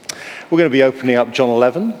We're going to be opening up John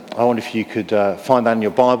 11. I wonder if you could find that in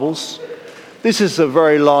your Bibles. This is a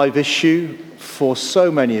very live issue for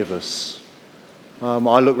so many of us.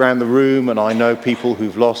 I look around the room and I know people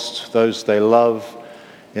who've lost those they love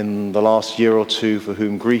in the last year or two, for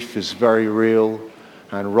whom grief is very real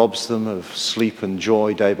and robs them of sleep and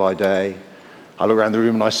joy day by day. I look around the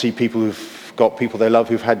room and I see people who've got people they love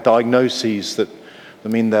who've had diagnoses that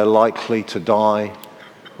mean they're likely to die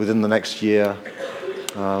within the next year.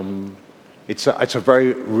 It's a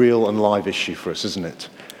very real and live issue for us, isn't it?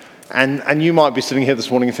 And you might be sitting here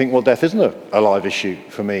this morning and think, well, death isn't a live issue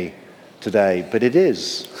for me today, but it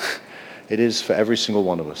is. It is for every single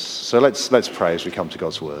one of us. So let's pray as we come to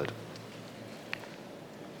God's word.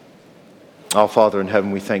 Our Father in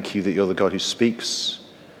heaven, we thank you that you're the God who speaks.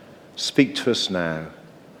 Speak to us now.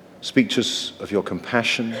 Speak to us of your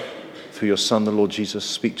compassion through your Son, the Lord Jesus.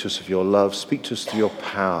 Speak to us of your love. Speak to us through your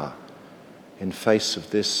power in face of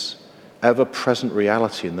this ever-present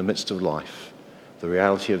reality in the midst of life, the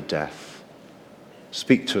reality of death.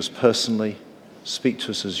 Speak to us personally. Speak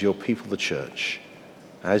to us as your people, the church,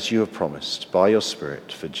 as you have promised, by your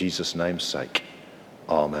Spirit, for Jesus' name's sake.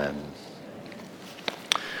 Amen.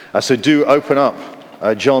 So do open up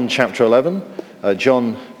John chapter 11.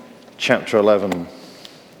 John chapter 11.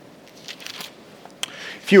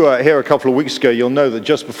 If you were here a couple of weeks ago, you'll know that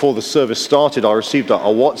just before the service started, I received a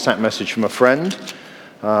WhatsApp message from a friend,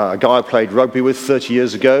 a guy I played rugby with 30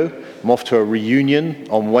 years ago. I'm off to a reunion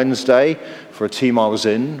on Wednesday for a team I was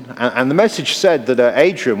in. And the message said that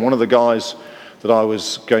Adrian, one of the guys that I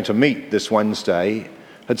was going to meet this Wednesday,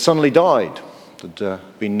 had suddenly died. There'd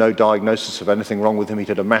been no diagnosis of anything wrong with him. He'd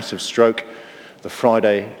had a massive stroke the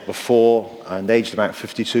Friday before, and aged about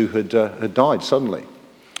 52, had died suddenly.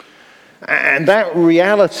 And that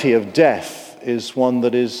reality of death is one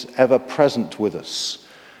that is ever present with us.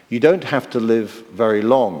 You don't have to live very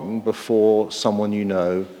long before someone you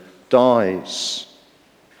know dies.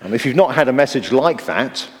 And if you've not had a message like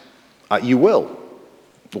that, you will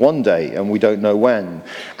one day, and we don't know when.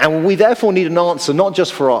 And we therefore need an answer not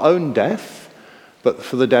just for our own death, but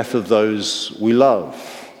for the death of those we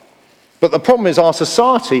love. But the problem is our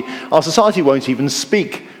society won't even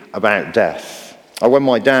speak about death. When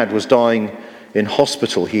my dad was dying in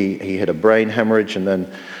hospital, he had a brain hemorrhage and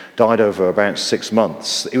then died over about 6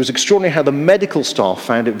 months. It was extraordinary how the medical staff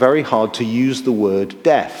found it very hard to use the word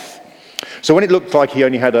death. So when it looked like he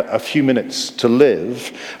only had a few minutes to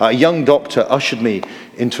live, a young doctor ushered me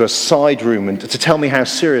into a side room and to tell me how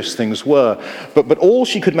serious things were. But all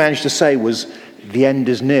she could manage to say was, "The end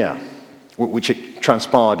is near," which it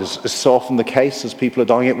transpired is so often the case as people are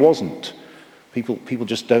dying. It wasn't. People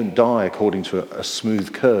just don't die according to a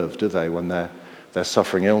smooth curve, do they, when they're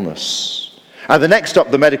suffering illness? The next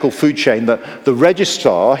up the medical food chain, the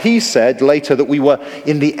registrar, he said later that we were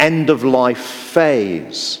in the end-of-life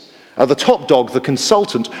phase. The top dog, the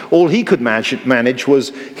consultant, all he could manage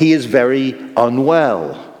was, "He is very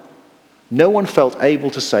unwell." No one felt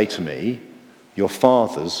able to say to me, "Your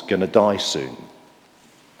father's going to die soon."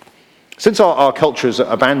 Since our culture has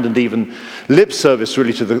abandoned even lip service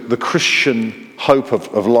really to the Christian hope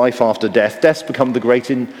of life after death, death's become the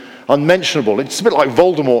great unmentionable. It's a bit like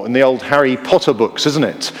Voldemort in the old Harry Potter books, isn't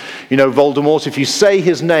it? You know, Voldemort, if you say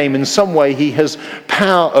his name in some way, he has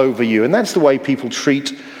power over you. And that's the way people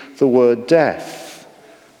treat the word death.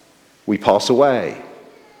 We pass away.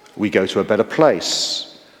 We go to a better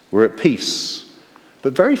place. We're at peace.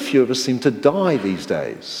 But very few of us seem to die these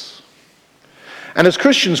days. And as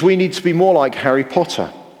Christians, we need to be more like Harry Potter.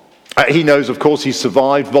 He knows, of course, he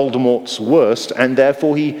survived Voldemort's worst, and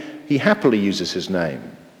therefore he happily uses his name.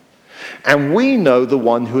 And we know the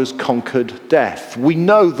one who has conquered death. We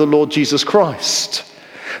know the Lord Jesus Christ.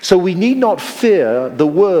 So we need not fear the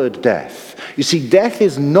word death. You see, death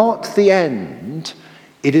is not the end.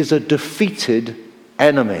 It is a defeated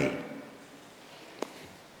enemy.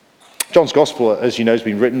 John's Gospel, as you know, has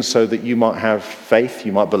been written so that you might have faith,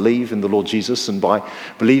 you might believe in the Lord Jesus, and by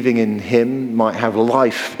believing in him, might have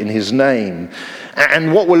life in his name.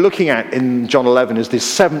 And what we're looking at in John 11 is this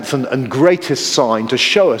seventh and greatest sign to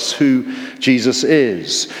show us who Jesus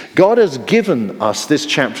is. God has given us this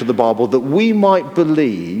chapter of the Bible that we might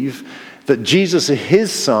believe that Jesus is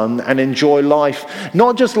his Son and enjoy life,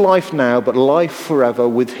 not just life now, but life forever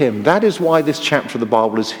with him. That is why this chapter of the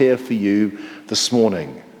Bible is here for you this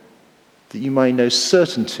morning, that you may know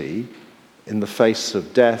certainty in the face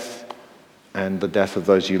of death and the death of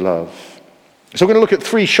those you love. So we're going to look at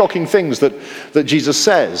 3 shocking things that Jesus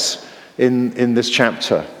says in this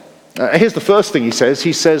chapter. Here's the first thing he says.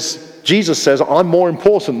 Jesus says, "I'm more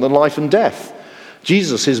important than life and death."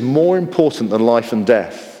 Jesus is more important than life and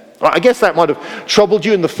death. I guess that might have troubled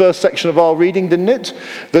you in the first section of our reading, didn't it?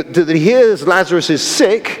 That he hears Lazarus is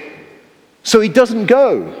sick, so he doesn't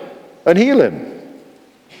go and heal him.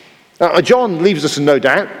 John leaves us in no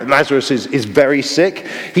doubt. Lazarus is very sick.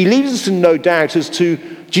 He leaves us in no doubt as to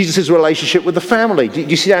Jesus' relationship with the family. Do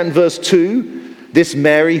you see that in verse 2? This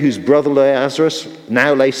Mary, whose brother Lazarus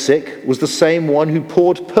now lay sick, was the same one who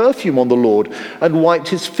poured perfume on the Lord and wiped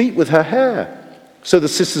his feet with her hair. So the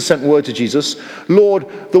sisters sent word to Jesus, Lord,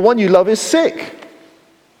 the one you love is sick.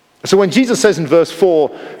 So when Jesus says in verse 4,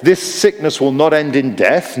 this sickness will not end in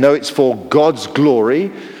death, no, it's for God's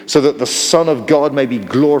glory, so that the Son of God may be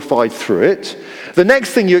glorified through it, the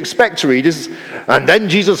next thing you expect to read is, and then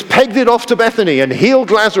Jesus pegged it off to Bethany and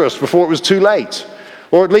healed Lazarus before it was too late.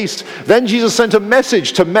 Or at least, then Jesus sent a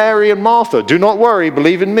message to Mary and Martha, do not worry,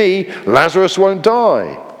 believe in me, Lazarus won't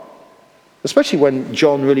die. Especially when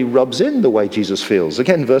John really rubs in the way Jesus feels.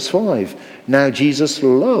 Again, verse 5, now Jesus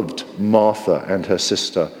loved Martha and her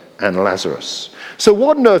sister and Lazarus. So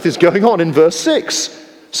what on earth is going on in verse 6?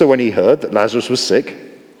 So when he heard that Lazarus was sick,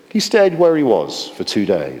 he stayed where he was for 2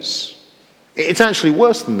 days. It's actually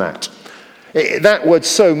worse than that. That word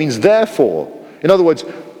so means therefore. In other words,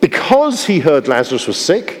 because he heard Lazarus was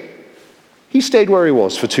sick, he stayed where he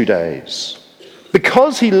was for 2 days.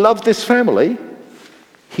 Because he loved this family,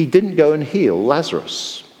 he didn't go and heal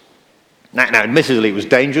Lazarus. Now, admittedly, it was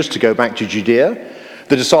dangerous to go back to Judea.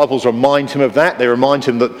 The disciples remind him of that. They remind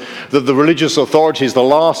him that the religious authorities, the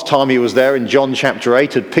last time he was there in John chapter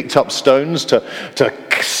 8, had picked up stones to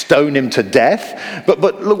stone him to death. But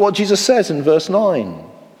look what Jesus says in verse 9.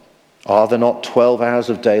 Are there not 12 hours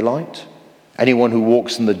of daylight? Anyone who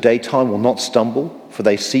walks in the daytime will not stumble, for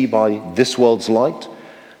they see by this world's light.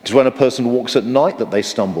 It is when a person walks at night that they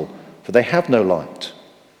stumble, for they have no light.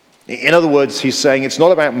 In other words, he's saying it's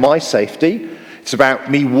not about my safety. It's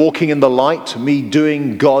about me walking in the light, me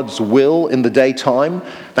doing God's will in the daytime.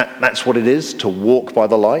 That's what it is, to walk by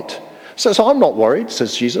the light. So I'm not worried,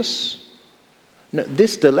 says Jesus. No,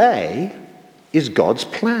 this delay is God's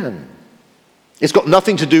plan. It's got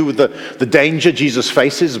nothing to do with the danger Jesus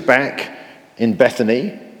faces back in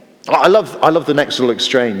Bethany. I love the next little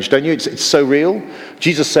exchange, don't you? It's so real.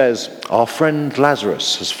 Jesus says, our friend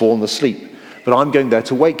Lazarus has fallen asleep, but I'm going there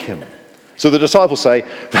to wake him. So the disciples say,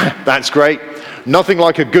 that's great. Nothing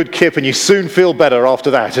like a good kip, and you soon feel better after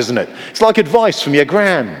that, isn't it? It's like advice from your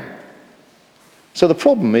gran. So the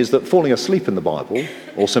problem is that falling asleep in the Bible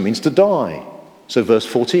also means to die. So verse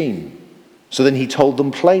 14. So then he told them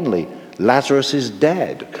plainly, Lazarus is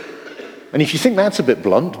dead. And if you think that's a bit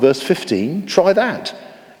blunt, verse 15, try that.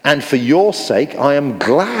 And for your sake, I am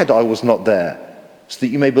glad I was not there, so that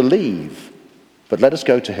you may believe. But let us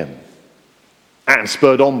go to him. And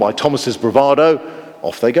spurred on by Thomas's bravado,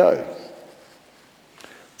 off they go.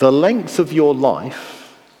 The length of your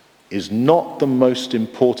life is not the most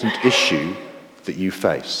important issue that you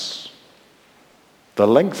face. The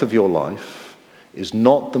length of your life is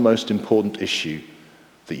not the most important issue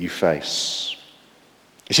that you face.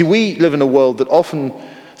 You see, we live in a world that often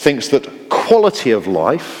thinks that quality of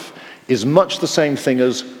life is much the same thing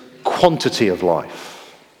as quantity of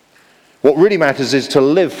life. What really matters is to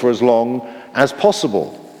live for as long as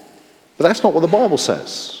possible. But that's not what the Bible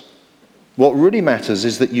says. What really matters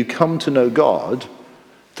is that you come to know God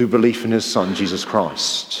through belief in his Son, Jesus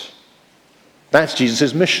Christ. That's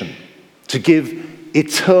Jesus' mission, to give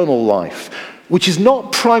eternal life, which is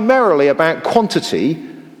not primarily about quantity,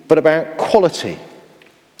 but about quality.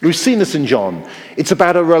 We've seen this in John. It's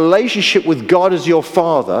about a relationship with God as your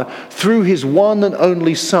Father through his one and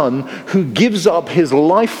only Son, who gives up his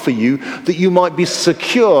life for you that you might be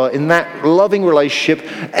secure in that loving relationship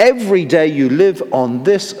every day you live on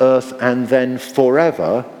this earth and then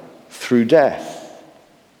forever through death.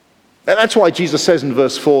 And that's why Jesus says in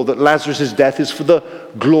verse 4 that Lazarus' death is for the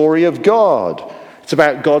glory of God. It's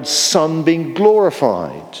about God's Son being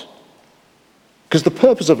glorified. Because the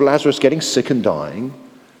purpose of Lazarus getting sick and dying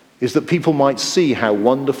is that people might see how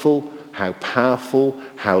wonderful, how powerful,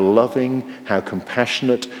 how loving, how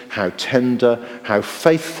compassionate, how tender, how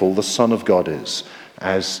faithful the Son of God is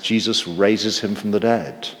as Jesus raises him from the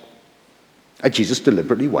dead. And Jesus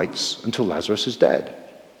deliberately waits until Lazarus is dead.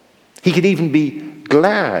 He could even be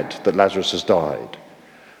glad that Lazarus has died,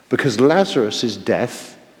 because Lazarus'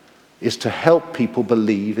 death is to help people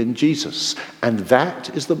believe in Jesus. And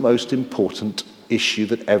that is the most important issue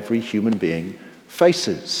that every human being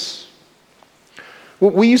faces.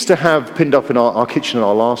 Well, we used to have pinned up in our kitchen in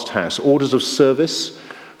our last house orders of service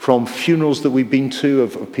from funerals that we've been to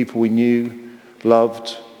of people we knew,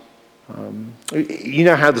 loved. You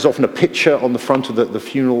know how there's often a picture on the front of the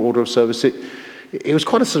funeral order of service? It was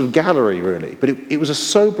quite a sort of gallery, really, but it was a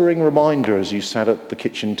sobering reminder as you sat at the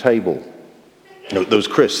kitchen table. There was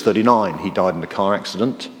Chris, 39, he died in a car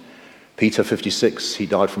accident. Peter, 56, he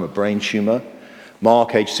died from a brain tumor.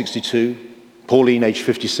 Mark, age 62. Pauline, age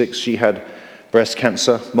 56, she had breast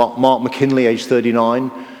cancer. Mark McKinley, age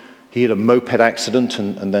 39, he had a moped accident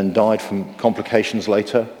and then died from complications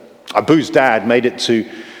later. Abu's dad made it to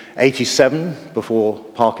 87 before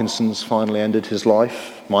Parkinson's finally ended his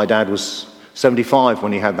life. My dad was 75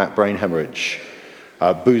 when he had that brain hemorrhage.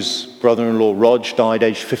 Boo's brother-in-law, Rog, died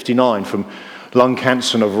aged 59 from lung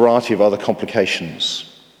cancer and a variety of other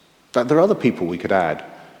complications. But there are other people we could add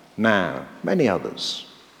now, many others.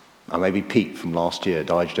 Maybe Pete from last year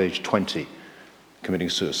died at age 20, committing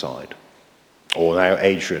suicide. Or now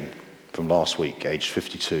Adrian from last week, aged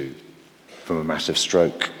 52, from a massive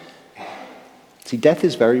stroke. See, death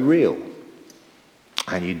is very real,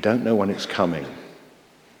 and you don't know when it's coming.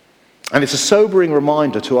 And it's a sobering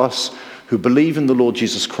reminder to us who believe in the Lord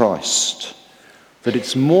Jesus Christ that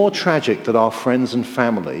it's more tragic that our friends and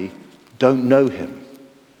family don't know him.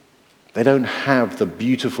 They don't have the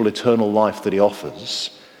beautiful eternal life that he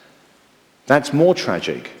offers. That's more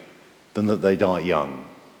tragic than that they die young.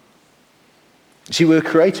 See, we were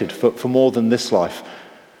created for more than this life.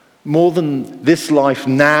 More than this life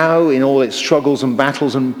now in all its struggles and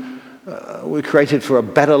battles, and we're created for a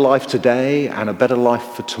better life today and a better life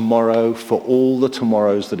for tomorrow, for all the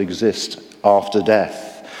tomorrows that exist after death.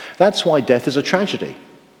 That's why death is a tragedy.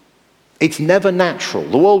 It's never natural.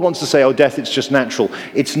 The world wants to say, oh, death, it's just natural.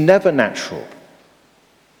 It's never natural.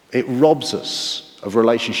 It robs us of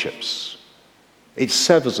relationships. It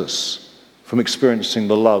severs us from experiencing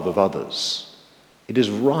the love of others. It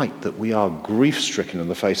is right that we are grief-stricken in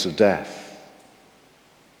the face of death.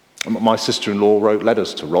 My sister-in-law wrote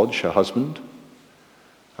letters to Rog, her husband.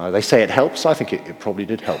 They say it helps. I think it probably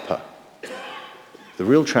did help her. The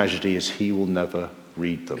real tragedy is he will never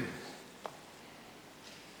read them.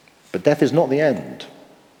 But death is not the end.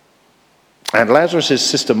 And Lazarus'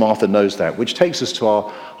 sister Martha knows that, which takes us to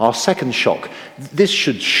our second shock. This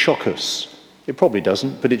should shock us. It probably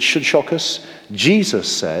doesn't, but it should shock us. Jesus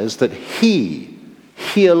says that he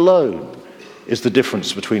alone is the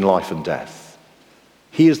difference between life and death.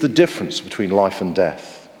 He is the difference between life and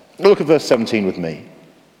death. Look at verse 17 with me.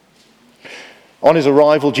 On his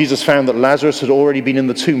arrival, Jesus found that Lazarus had already been in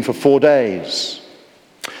the tomb for 4 days.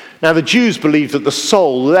 Now, the Jews believed that the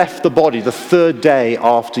soul left the body the third day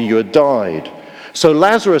after you had died. So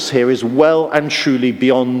Lazarus here is well and truly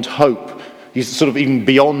beyond hope. He's sort of even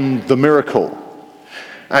beyond the miracle.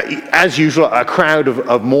 As usual, a crowd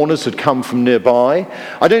of mourners had come from nearby.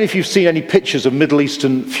 I don't know if you've seen any pictures of Middle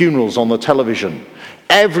Eastern funerals on the television.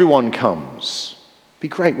 Everyone comes. It'd be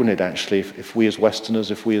great, wouldn't it, actually, if we as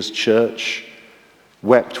Westerners, if we as church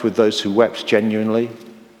wept with those who wept genuinely,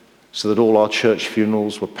 so that all our church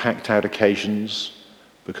funerals were packed out occasions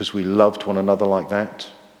because we loved one another like that,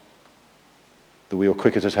 that we were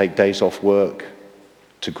quicker to take days off work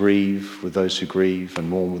to grieve with those who grieve and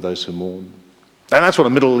mourn with those who mourn. And that's what a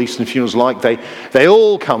Middle Eastern funeral is like. They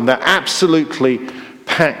all come. They're absolutely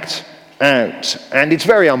packed out. And it's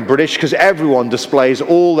very un-British because everyone displays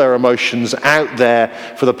all their emotions out there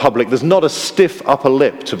for the public. There's not a stiff upper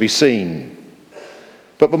lip to be seen.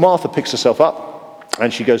 But Martha picks herself up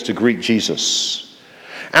and she goes to greet Jesus.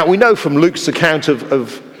 And we know from Luke's account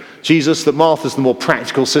of Jesus that Martha's the more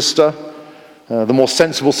practical sister, the more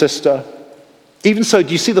sensible sister. Even so,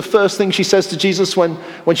 do you see the first thing she says to Jesus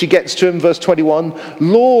when she gets to him, verse 21?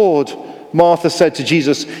 Lord, Martha said to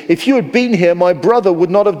Jesus, if you had been here, my brother would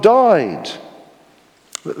not have died.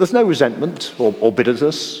 There's no resentment or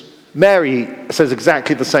bitterness. Mary says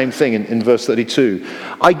exactly the same thing in verse 32.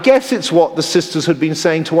 I guess it's what the sisters had been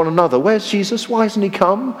saying to one another. Where's Jesus? Why hasn't he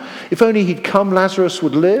come? If only he'd come, Lazarus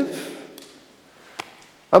would live.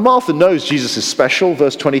 And Martha knows Jesus is special,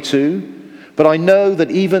 verse 22. But I know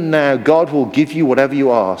that even now God will give you whatever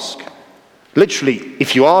you ask. Literally,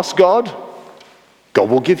 if you ask God, God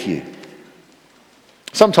will give you.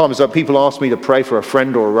 Sometimes people ask me to pray for a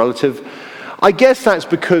friend or a relative. I guess that's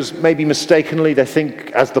because maybe mistakenly they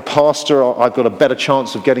think as the pastor I've got a better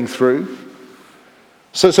chance of getting through.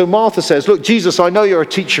 So Martha says, look, Jesus, I know you're a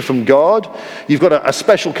teacher from God. You've got a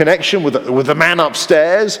special connection with the man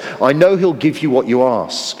upstairs. I know he'll give you what you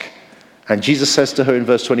ask. And Jesus says to her in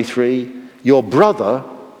verse 23, your brother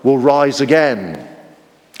will rise again.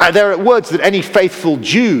 And there are words that any faithful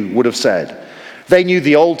Jew would have said. They knew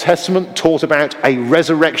the Old Testament taught about a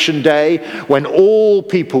resurrection day when all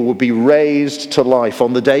people would be raised to life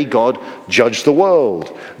on the day God judged the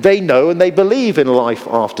world. They know and they believe in life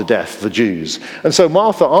after death, the Jews. And so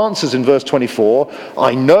Martha answers in verse 24,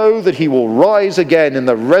 I know that he will rise again in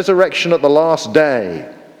the resurrection at the last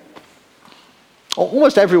day.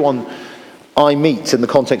 Almost everyone I meet in the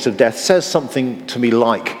context of death says something to me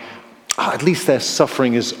like, at least their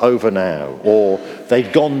suffering is over now, or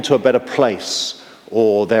they've gone to a better place,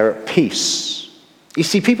 or they're at peace. You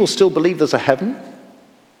see, people still believe there's a heaven.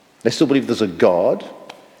 They still believe there's a God.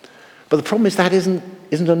 But the problem is that isn't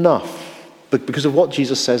enough, because of what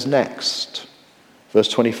Jesus says next. Verse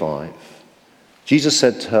 25. Jesus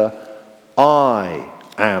said to her, I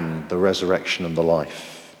am the resurrection and the life.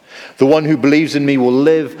 The one who believes in me will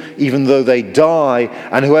live even though they die,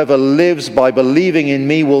 and whoever lives by believing in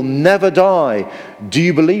me will never die. Do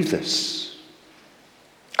you believe this?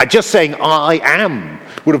 Just saying I am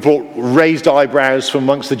would have brought raised eyebrows from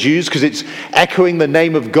amongst the Jews, because it's echoing the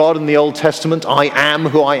name of God in the Old Testament. I am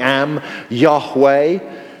who I am, Yahweh.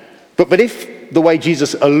 But if the way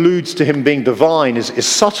Jesus alludes to him being divine is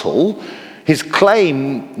subtle, his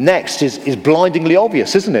claim next is blindingly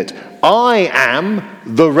obvious, isn't it? I am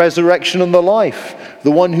the resurrection and the life. The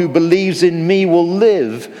one who believes in me will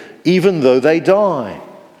live even though they die.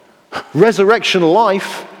 Resurrection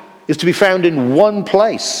life is to be found in one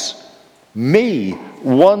place. Me,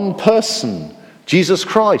 one person, Jesus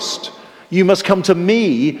Christ. You must come to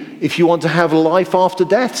me if you want to have life after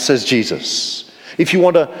death, says Jesus. If you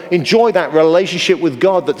want to enjoy that relationship with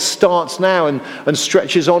God that starts now and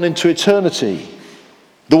stretches on into eternity.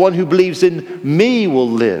 The one who believes in me will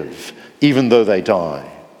live even though they die.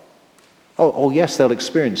 Oh yes, they'll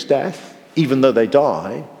experience death even though they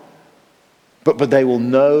die. But they will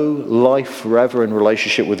know life forever in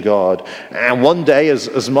relationship with God. And one day,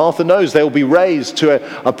 as Martha knows, they will be raised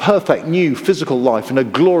to a perfect new physical life and a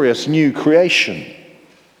glorious new creation.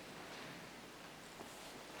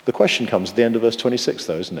 The question comes at the end of verse 26,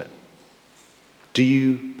 though, isn't it? Do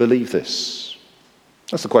you believe this?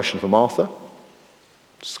 That's the question for Martha.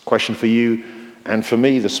 It's the question for you and for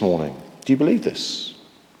me this morning. Do you believe this?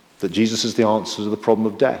 That Jesus is the answer to the problem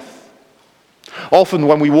of death? Often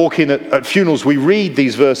when we walk in at funerals, we read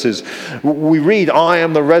these verses. We read, I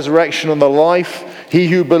am the resurrection and the life. He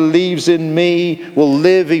who believes in me will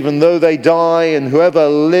live even though they die, and whoever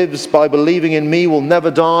lives by believing in me will never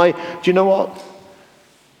die. Do you know what?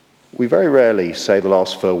 We very rarely say the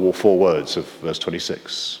last four words of verse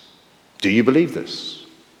 26. Do you believe this?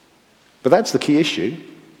 But that's the key issue.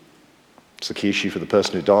 It's the key issue for the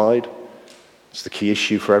person who died. It's the key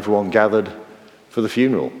issue for everyone gathered for the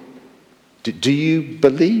funeral. Do you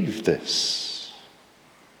believe this?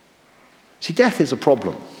 See, death is a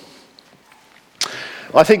problem.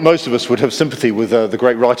 I think most of us would have sympathy with the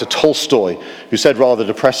great writer Tolstoy, who said rather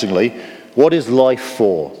depressingly, what is life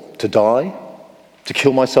for? To die? To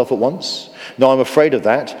kill myself at once? No, I'm afraid of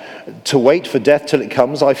that. To wait for death till it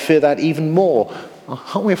comes, I fear that even more.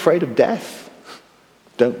 Aren't we afraid of death?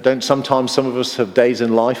 Don't sometimes some of us have days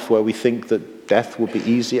in life where we think that death would be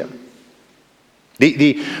easier?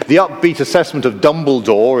 The upbeat assessment of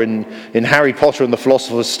Dumbledore in Harry Potter and the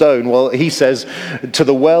Philosopher's Stone, well, he says, to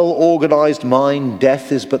the well-organized mind,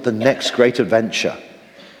 death is but the next great adventure.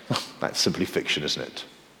 That's simply fiction, isn't it?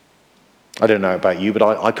 I don't know about you, but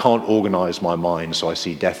I can't organize my mind so I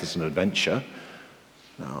see death as an adventure.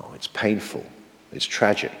 No, it's painful, it's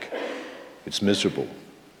tragic, it's miserable.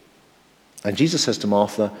 And Jesus says to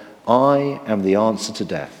Martha, I am the answer to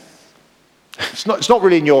death. It's not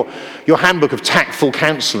really in your handbook of tactful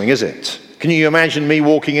counseling, is it? Can you imagine me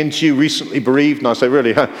walking into you recently bereaved and I say,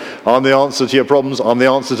 really, I'm the answer to your problems, I'm the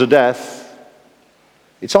answer to death?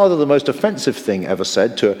 It's either the most offensive thing ever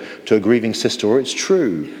said to a grieving sister, or it's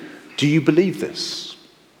true. Do you believe this?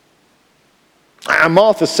 And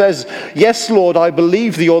Martha says, yes, Lord, I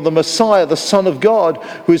believe that you're the Messiah, the Son of God,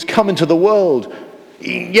 who has come into the world.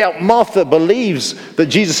 Yeah, Martha believes that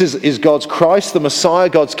Jesus is God's Christ, the Messiah,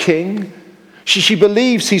 God's King. She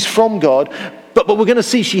believes he's from God, but we're going to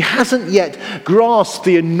see she hasn't yet grasped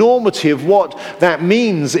the enormity of what that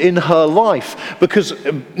means in her life. Because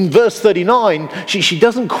in verse 39, she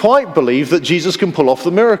doesn't quite believe that Jesus can pull off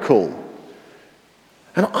the miracle.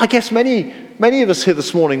 And I guess many of us here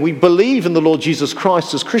this morning, we believe in the Lord Jesus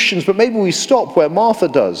Christ as Christians, but maybe we stop where Martha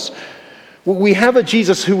does. We have a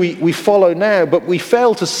Jesus who we follow now, but we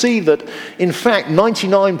fail to see that, in fact,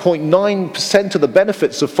 99.9% of the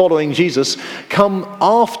benefits of following Jesus come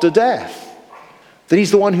after death. That he's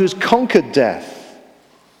the one who's conquered death.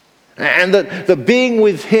 And that being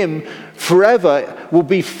with him forever will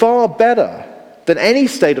be far better than any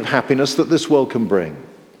state of happiness that this world can bring.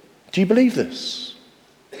 Do you believe this?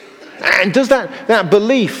 And does that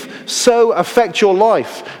belief so affect your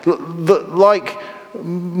life that, like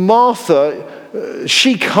Martha,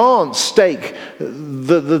 she can't stake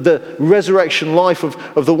the resurrection life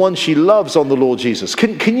of the one she loves on the Lord Jesus?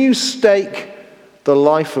 Can you stake the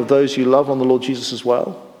life of those you love on the Lord Jesus as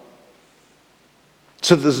well?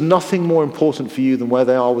 So that there's nothing more important for you than where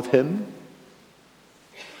they are with him?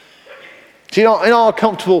 See, in our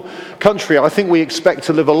comfortable country, I think we expect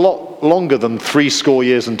to live a lot longer than 70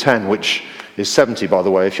 years, which is 70, by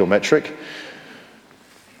the way, if you're metric.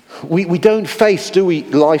 We don't face, do we,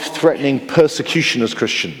 life-threatening persecution as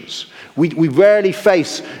Christians. We rarely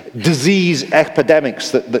face disease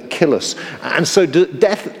epidemics that kill us. And so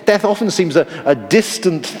death often seems a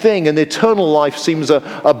distant thing, and eternal life seems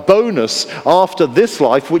a bonus after this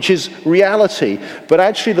life, which is reality. But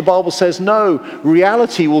actually the Bible says, no,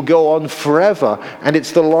 reality will go on forever, and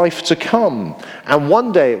it's the life to come. And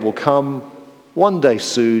one day it will come, one day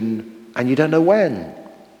soon, and you don't know when.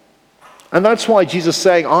 And that's why Jesus is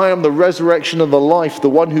saying, I am the resurrection and the life. The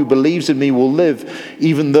one who believes in me will live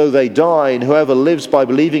even though they die, and whoever lives by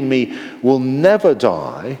believing me will never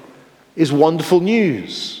die, is wonderful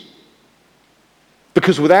news.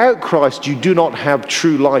 Because without Christ, you do not have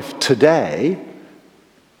true life today.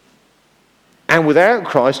 And without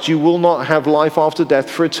Christ, you will not have life after death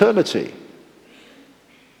for eternity.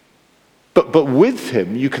 But with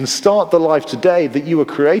him, you can start the life today that you were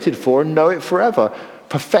created for and know it forever,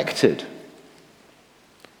 perfected.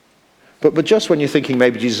 But just when you're thinking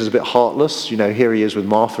maybe Jesus is a bit heartless, here he is with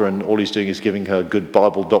Martha and all he's doing is giving her good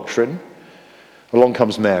Bible doctrine, along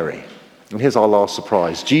comes Mary. And here's our last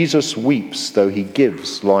surprise. Jesus weeps though he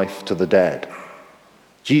gives life to the dead.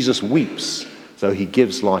 Jesus weeps though he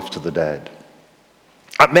gives life to the dead.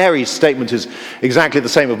 Mary's statement is exactly the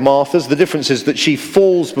same as Martha's. The difference is that she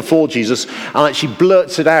falls before Jesus and that she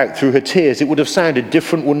blurts it out through her tears. It would have sounded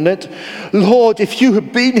different, wouldn't it? Lord, if you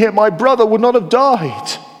had been here, my brother would not have died.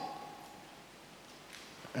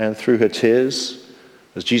 And through her tears,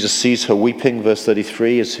 as Jesus sees her weeping, verse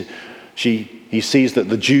 33, as he sees that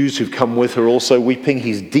the Jews who've come with her also weeping,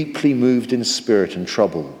 he's deeply moved in spirit and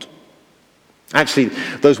troubled. Actually,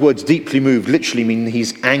 those words deeply moved literally mean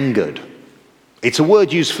he's angered. It's a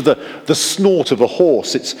word used for the snort of a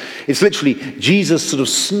horse. It's literally Jesus sort of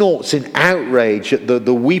snorts in outrage at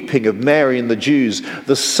the weeping of Mary and the Jews.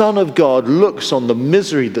 The Son of God looks on the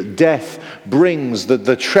misery that death brings,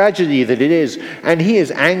 the tragedy that it is, and he is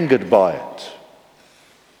angered by it.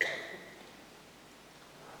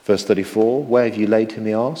 Verse 34, where have you laid him,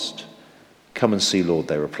 he asked. Come and see, Lord,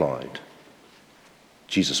 they replied.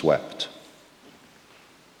 Jesus wept.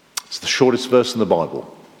 It's the shortest verse in the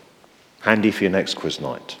Bible. Handy for your next quiz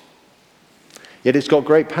night. Yet it's got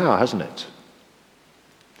great power, hasn't it?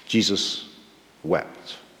 Jesus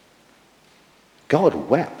wept. God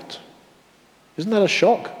wept. Isn't that a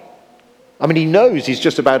shock? I mean, he knows he's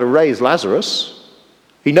just about to raise Lazarus.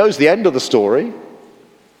 He knows the end of the story.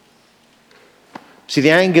 See,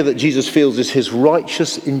 the anger that Jesus feels is his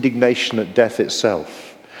righteous indignation at death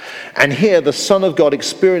itself. And here the Son of God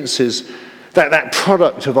experiences that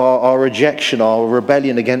product of our rejection, our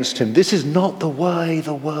rebellion against him. This is not the way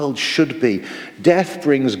the world should be. Death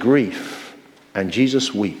brings grief, and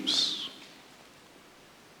Jesus weeps.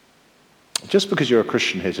 Just because you're a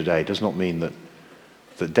Christian here today does not mean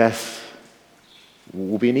that death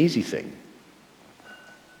will be an easy thing.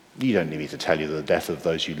 You don't need me to tell you that the death of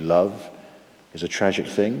those you love is a tragic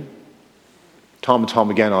thing. Time and time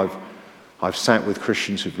again, I've sat with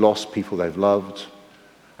Christians who've lost people they've loved.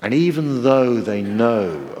 And even though they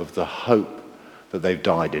know of the hope that they've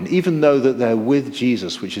died in, even though that they're with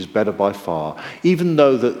Jesus, which is better by far, even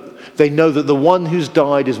though that they know that the one who's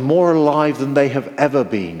died is more alive than they have ever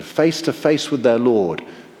been, face to face with their Lord,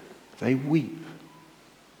 they weep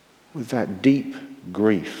with that deep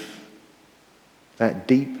grief, that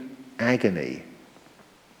deep agony.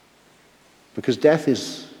 Because death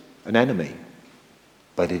is an enemy,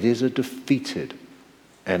 but it is a defeated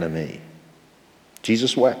enemy.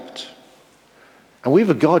 Jesus wept. And we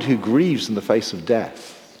have a God who grieves in the face of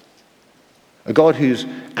death. A God who's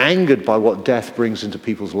angered by what death brings into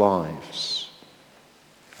people's lives.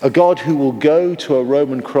 A God who will go to a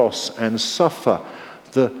Roman cross and suffer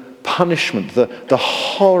the punishment, the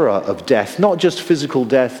horror of death. Not just physical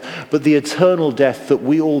death, but the eternal death that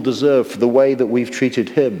we all deserve for the way that we've treated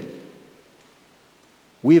him.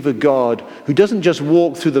 We have a God who doesn't just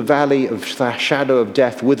walk through the valley of the shadow of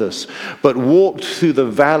death with us, but walked through the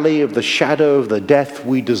valley of the shadow of the death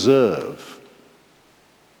we deserve,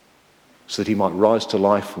 so that he might rise to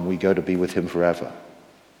life when we go to be with him forever.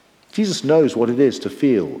 Jesus knows what it is to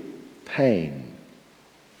feel pain,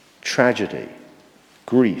 tragedy,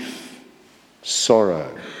 grief,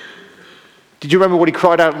 sorrow. Did you remember what he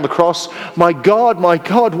cried out on the cross? My God,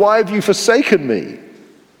 why have you forsaken me?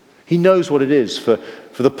 He knows what it is for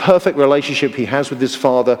the perfect relationship he has with his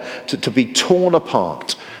Father to be torn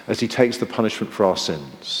apart as he takes the punishment for our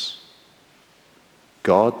sins.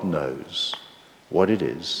 God knows what it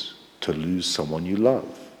is to lose someone you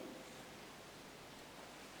love.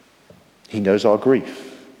 He knows our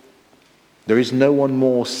grief. There is no one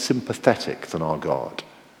more sympathetic than our God.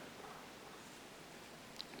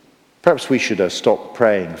 Perhaps we should stop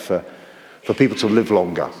praying for people to live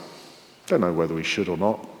longer. Don't know whether we should or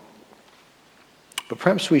not. But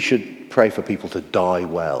perhaps we should pray for people to die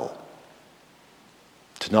well.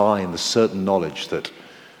 To die in the certain knowledge that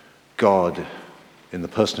God, in the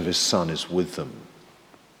person of his Son, is with them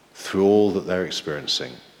through all that they're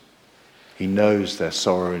experiencing. He knows their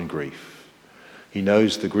sorrow and grief. He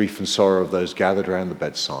knows the grief and sorrow of those gathered around the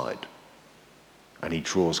bedside. And he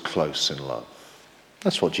draws close in love.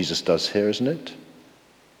 That's what Jesus does here, isn't it?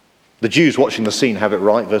 The Jews watching the scene have it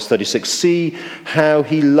right, verse 36. See how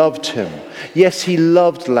he loved him. Yes, he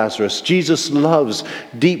loved Lazarus. Jesus loves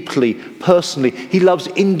deeply, personally. He loves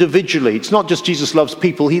individually. It's not just Jesus loves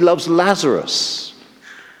people, he loves Lazarus.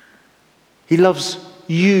 He loves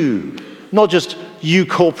you. Not just you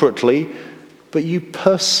corporately, but you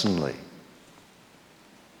personally.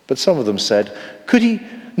 But some of them said, could he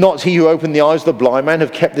not, he who opened the eyes of the blind man,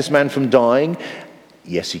 have kept this man from dying?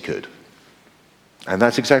 Yes, he could. And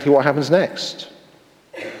that's exactly what happens next.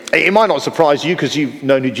 It might not surprise you because you've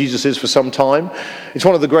known who Jesus is for some time. It's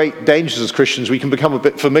one of the great dangers as Christians. We can become a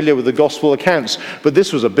bit familiar with the gospel accounts. But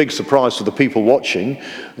this was a big surprise for the people watching.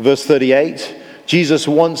 Verse 38, Jesus,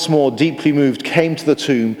 once more deeply moved, came to the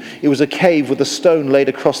tomb. It was a cave with a stone laid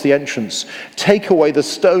across the entrance. Take away the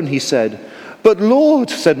stone, he said. But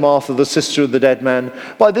Lord, said Martha, the sister of the dead man,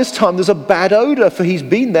 by this time there's a bad odor, for he's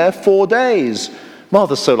been there 4 days.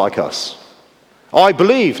 Martha's so like us. I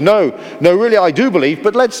believe. No, really I do believe,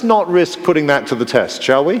 but let's not risk putting that to the test,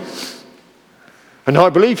 shall we? And I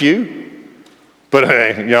believe you, but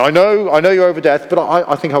I know you're over death, but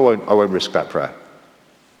I think I won't risk that prayer.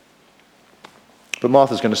 But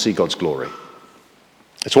Martha's going to see God's glory.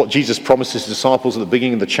 It's what Jesus promised his disciples at the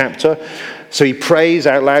beginning of the chapter. So he prays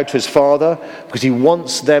out loud to his Father because he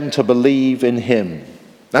wants them to believe in him.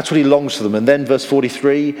 That's what he longs for them. And then verse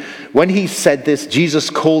 43, when he said this, Jesus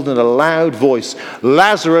called in a loud voice,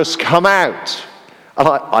 Lazarus, come out. And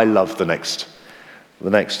I love the next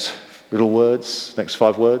little words, next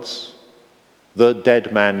 5 words. The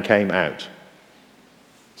dead man came out.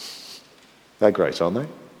 They're great, aren't they?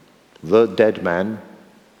 The dead man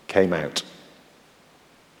came out.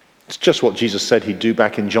 It's just what Jesus said he'd do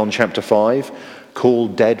back in John chapter 5, call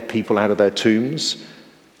dead people out of their tombs.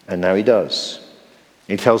 And now he does.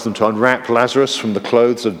 He tells them to unwrap Lazarus from the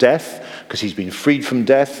clothes of death because he's been freed from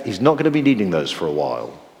death. He's not going to be needing those for a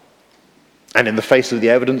while. And in the face of the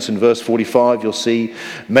evidence in verse 45, you'll see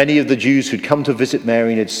many of the Jews who'd come to visit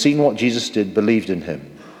Mary and had seen what Jesus did believed in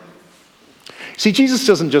him. See, Jesus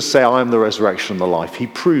doesn't just say, I am the resurrection and the life. He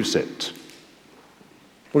proves it.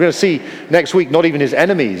 We're going to see next week not even his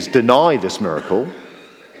enemies deny this miracle.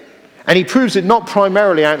 And he proves it not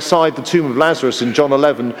primarily outside the tomb of Lazarus in John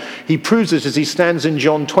 11. He proves it as he stands in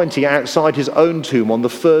John 20 outside his own tomb on the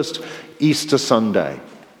first Easter Sunday.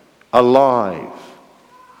 Alive.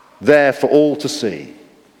 There for all to see.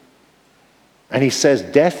 And he says,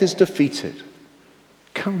 death is defeated.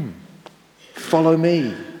 Come, follow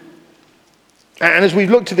me. And as we've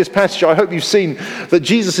looked at this passage, I hope you've seen that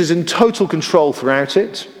Jesus is in total control throughout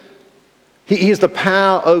it. He has the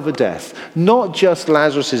power over death. Not just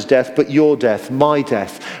Lazarus' death, but your death, my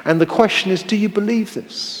death. And the question is, do you believe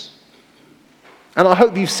this? And I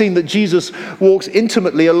hope you've seen that Jesus walks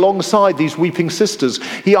intimately alongside these weeping sisters.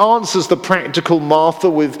 He answers the practical Martha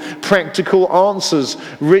with practical answers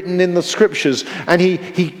written in the scriptures. And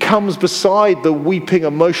he comes beside the weeping,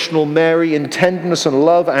 emotional Mary in tenderness and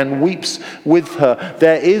love and weeps with her.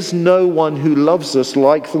 There is no one who loves us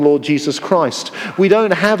like the Lord Jesus Christ. We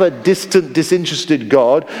don't have a distant, disinterested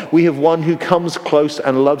God. We have one who comes close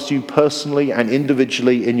and loves you personally and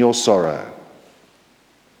individually in your sorrow.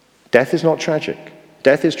 Death is not tragic.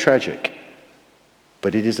 Death is tragic,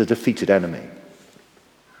 but it is a defeated enemy.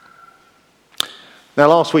 Now,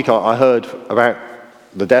 last week I heard about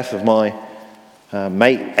the death of my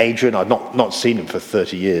mate Adrian. I'd not seen him for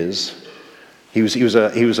 30 years. He was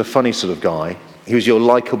a funny sort of guy. He was your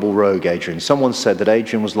likable rogue, Adrian. Someone said that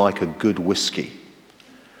Adrian was like a good whiskey,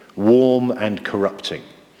 warm and corrupting.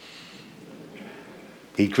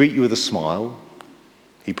 He'd greet you with a smile,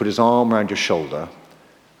 He put his arm around your shoulder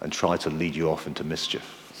and tried to lead you off into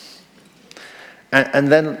mischief.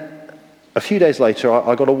 And then a few days later,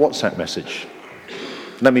 I got a WhatsApp message.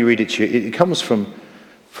 Let me read it to you. It comes from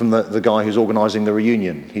the guy who's organizing the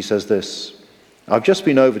reunion. He says this: "I've just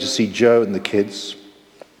been over to see Joe and the kids.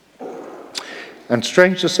 And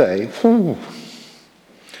strange to say,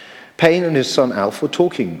 Payne and his son Alf were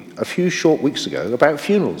talking a few short weeks ago about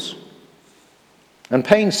funerals. And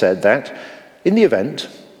Payne said that, in the event,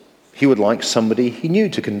 he would like somebody he knew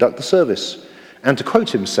to conduct the service. And to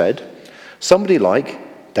quote him, said, somebody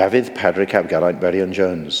like David Patrick ap Geraint Berrien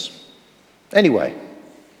Jones. Anyway,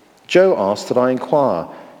 Joe asked that I inquire,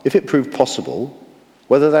 if it proved possible,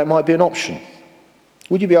 whether that might be an option.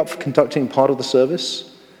 Would you be up for conducting part of the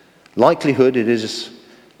service? Likelihood it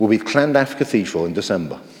will be Llandaff Cathedral in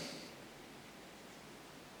December."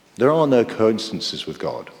 There are no coincidences with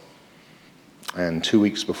God. And 2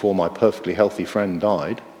 weeks before my perfectly healthy friend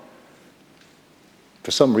died,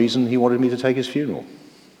 for some reason he wanted me to take his funeral.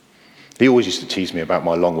 He always used to tease me about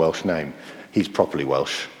my long Welsh name. He's properly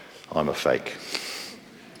Welsh. I'm a fake.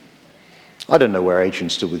 I don't know where Adrian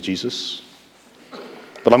stood with Jesus,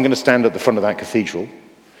 but I'm going to stand at the front of that cathedral,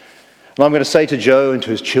 and I'm going to say to Joe and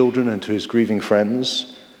to his children and to his grieving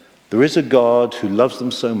friends, there is a God who loves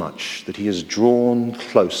them so much that he has drawn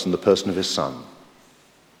close in the person of his Son.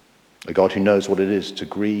 A God who knows what it is to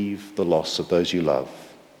grieve the loss of those you love.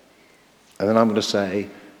 And then I'm going to say,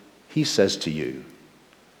 he says to you,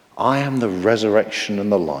 I am the resurrection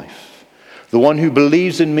and the life. The one who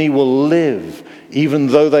believes in me will live even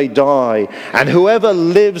though they die. And whoever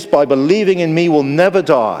lives by believing in me will never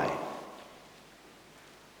die.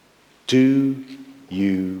 Do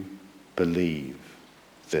you believe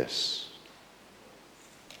this?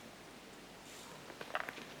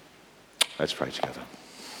 Let's pray together.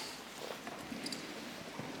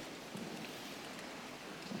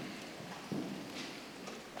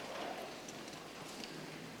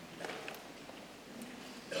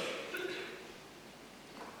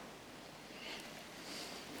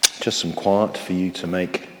 Just some quiet for you to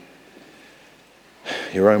make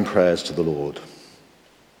your own prayers to the Lord.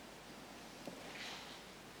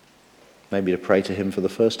 Maybe to pray to him for the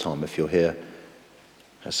first time if you're here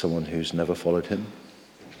as someone who's never followed him.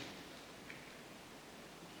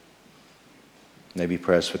 Maybe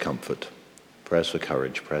prayers for comfort, prayers for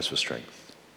courage, prayers for strength.